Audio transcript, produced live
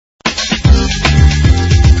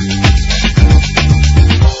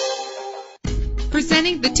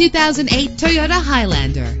the 2008 Toyota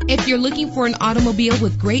Highlander. If you're looking for an automobile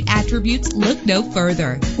with great attributes, look no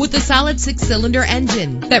further. With a solid 6-cylinder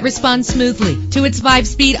engine that responds smoothly to its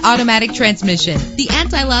 5-speed automatic transmission, the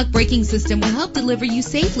anti-lock braking system will help deliver you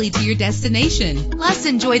safely to your destination. Plus,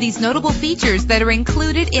 enjoy these notable features that are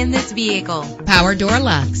included in this vehicle: power door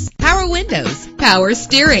locks, power windows, power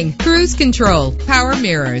steering, cruise control, power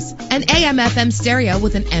mirrors, an AM/FM stereo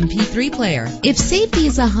with an MP3 player. If safety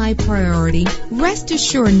is a high priority, rest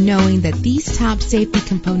assured knowing that these top safety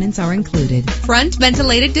components are included: front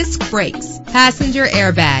ventilated disc brakes, passenger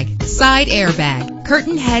airbag, side airbag,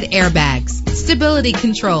 curtain head airbags, stability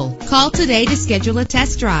control. Call today to schedule a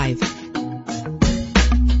test drive.